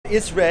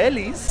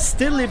Israelis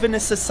still live in a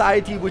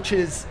society which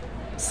is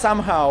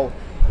somehow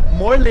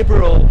more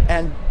liberal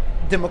and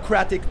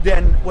democratic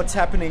than what's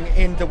happening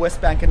in the West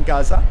Bank and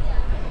Gaza.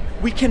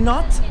 We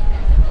cannot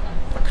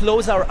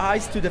close our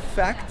eyes to the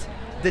fact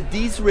that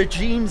these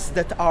regimes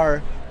that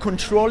are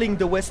controlling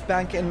the West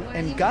Bank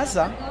and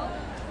Gaza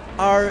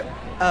are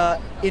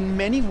in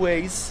many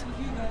ways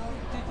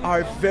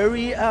are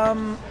very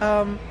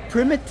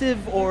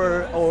primitive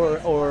or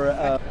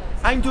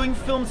I'm doing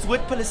films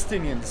with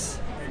Palestinians.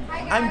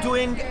 I'm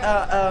doing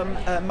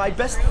my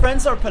best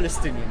friends are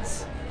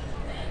Palestinians.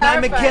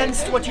 I'm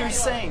against what you're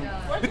saying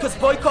because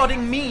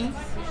boycotting me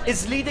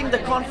is leading the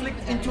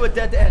conflict into a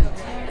dead end.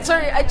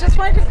 Sorry, I just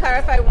wanted to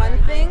clarify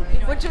one thing,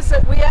 which is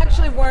that we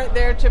actually weren't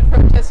there to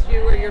protest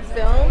you or your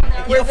film.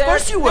 Yeah, of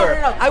course you were.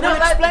 No. I will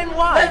explain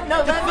why.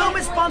 The film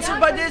is sponsored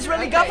by the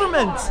Israeli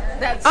government.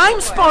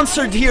 I'm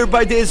sponsored here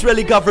by the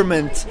Israeli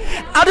government.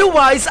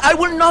 Otherwise, I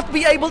will not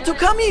be able to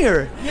come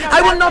here.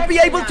 I will not be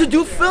able to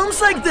do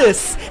films like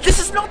this. This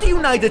is not the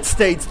United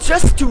States.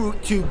 Just to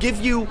give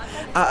you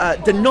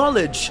the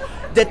knowledge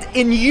that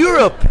in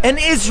Europe and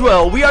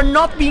Israel we are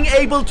not being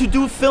able to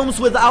do films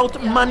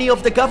without money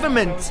of the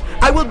government.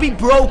 I will be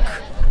broke.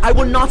 I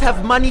will not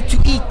have money to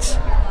eat.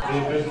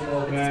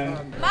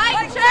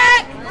 Mic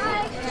check!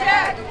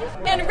 Check!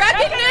 In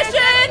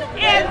recognition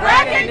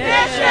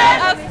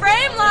of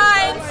frame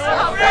lines,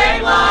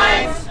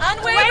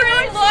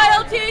 unwavering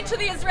loyalty to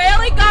the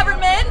Israeli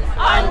government,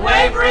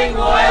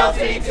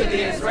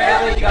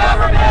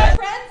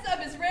 friends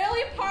of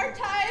Israeli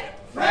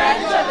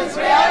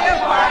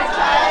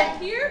apartheid,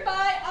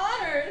 hereby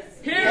honors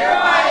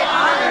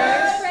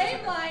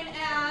frame line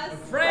as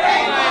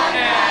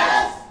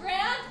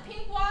Grand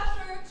Pink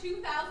Washer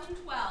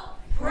 2012.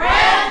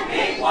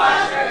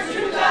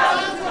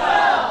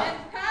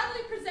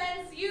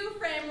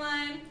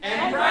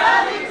 And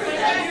proudly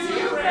presents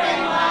you,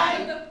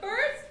 Frameline.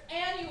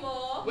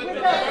 With the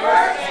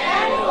first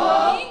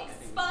annual Pink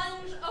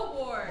Sponge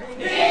Award.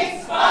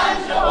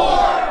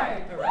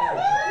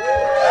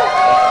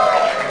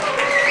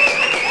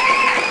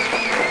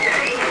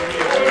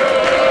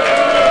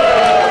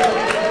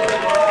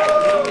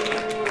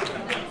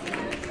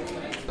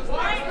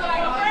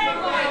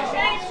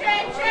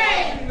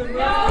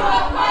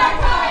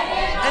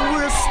 And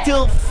we're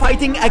still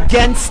fighting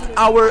against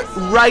our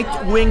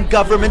right-wing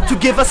government to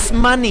give us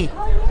money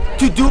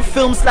to do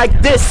films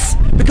like this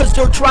because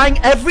they're trying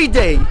every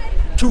day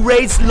to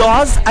raise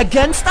laws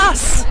against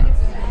us.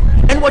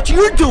 And what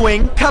you're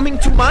doing, coming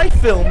to my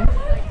film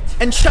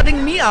and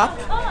shutting me up,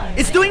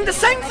 is doing the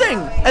same thing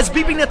as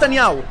Bibi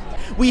Netanyahu.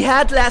 We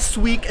had last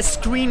week a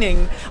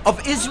screening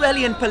of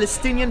Israeli and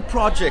Palestinian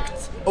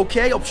projects,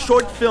 okay, of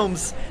short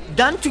films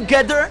done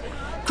together,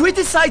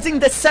 criticizing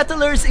the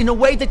settlers in a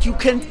way that you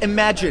can't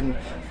imagine.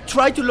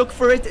 Try to look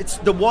for it. It's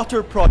the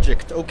Water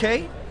Project,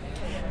 okay?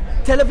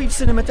 Tel Aviv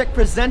Cinematheque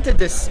presented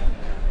this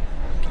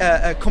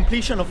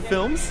completion of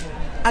films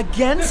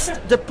against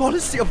the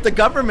policy of the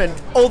government,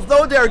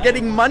 although they are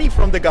getting money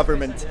from the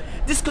government.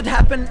 This could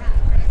happen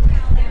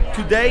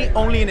today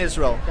only in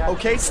Israel,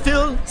 okay?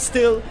 Still,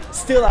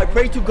 I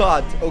pray to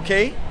God,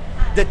 okay,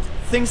 that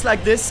things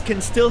like this can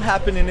still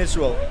happen in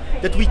Israel,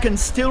 that we can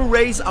still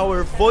raise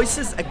our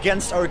voices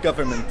against our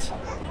government.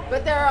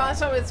 But there are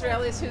also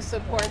Israelis who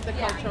support the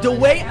cultural. The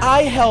way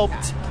I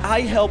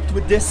helped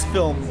with this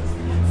film,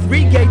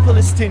 3 gay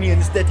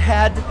Palestinians that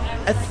had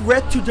a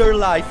threat to their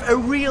life, a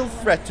real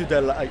threat to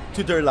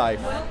their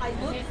life.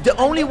 The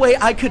only way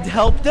I could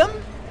help them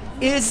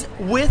is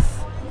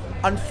with,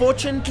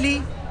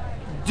 unfortunately,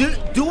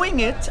 doing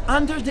it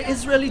under the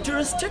Israeli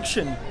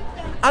jurisdiction.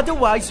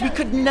 Otherwise, we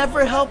could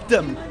never help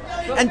them,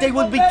 and they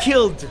would be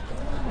killed.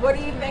 What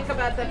do you think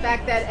about the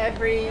fact that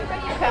every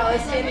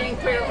Palestinian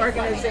queer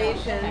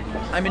organization...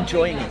 I'm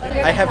enjoying it.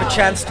 I have a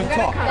chance to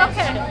talk.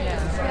 Okay.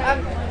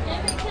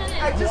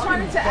 I just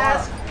wanted to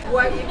ask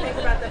what you think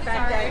about the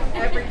fact that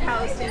every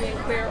Palestinian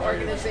queer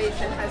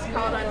organization has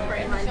called on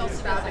Frameline to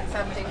stop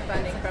accepting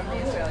funding from the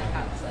Israeli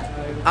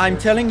consulate. I'm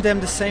telling them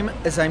the same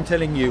as I'm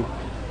telling you.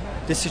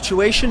 The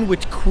situation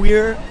with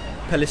queer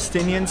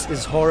Palestinians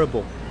is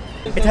horrible.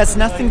 It has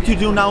nothing to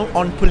do now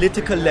on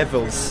political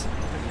levels.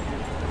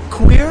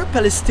 Queer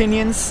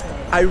Palestinians,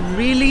 I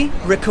really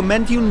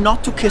recommend you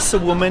not to kiss a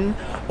woman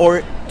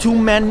or 2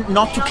 men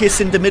not to kiss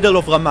in the middle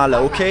of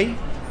Ramallah, okay?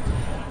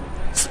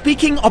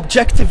 Speaking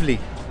objectively,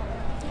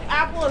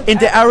 in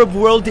the Arab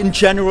world in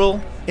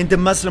general, in the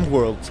Muslim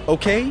world,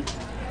 okay?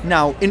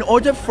 Now, in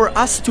order for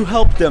us to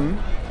help them,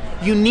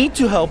 you need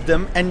to help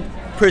them and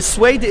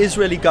persuade the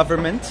Israeli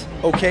government,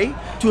 okay,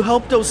 to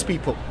help those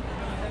people.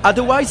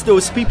 Otherwise,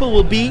 those people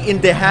will be in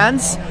the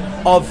hands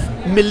of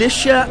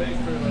militia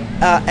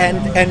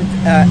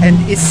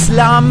and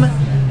Islam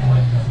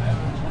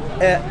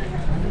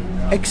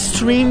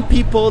extreme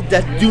people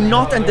that do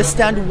not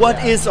understand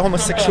what is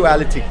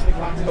homosexuality,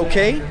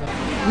 okay?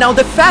 Now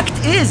the fact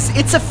is,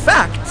 it's a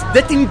fact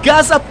that in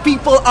Gaza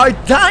people are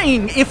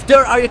dying if they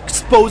are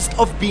exposed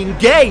of being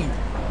gay,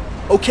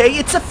 okay?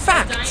 It's a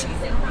fact.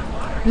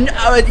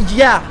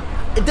 Yeah,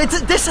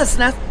 this has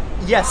not,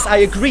 yes, I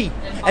agree.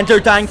 and they're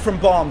dying from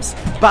bombs.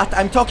 But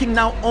I'm talking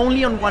now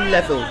only on one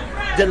level,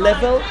 the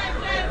level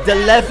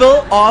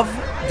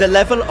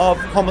of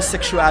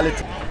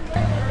homosexuality.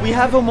 We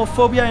have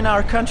homophobia in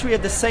our country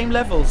at the same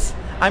levels.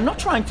 I'm not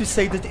trying to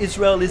say that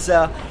Israel is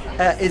a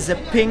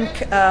pink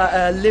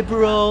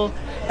liberal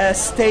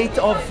state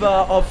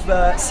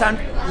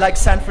like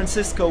San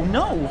Francisco.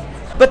 No,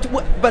 but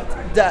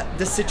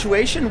the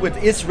situation with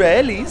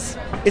Israelis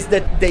is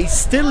that they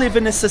still live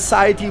in a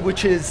society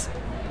which is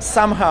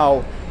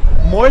somehow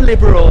more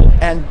liberal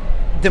and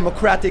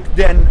democratic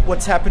than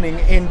what's happening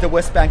in the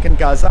West Bank and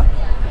Gaza.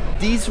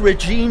 These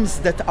regimes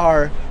that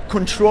are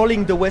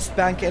controlling the West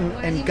Bank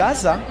and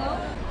Gaza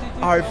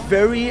are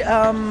very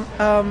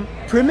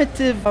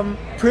primitive or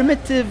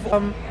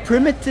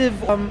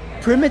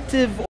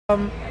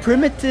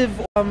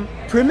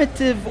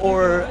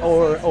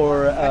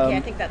Okay,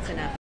 I think that's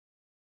enough.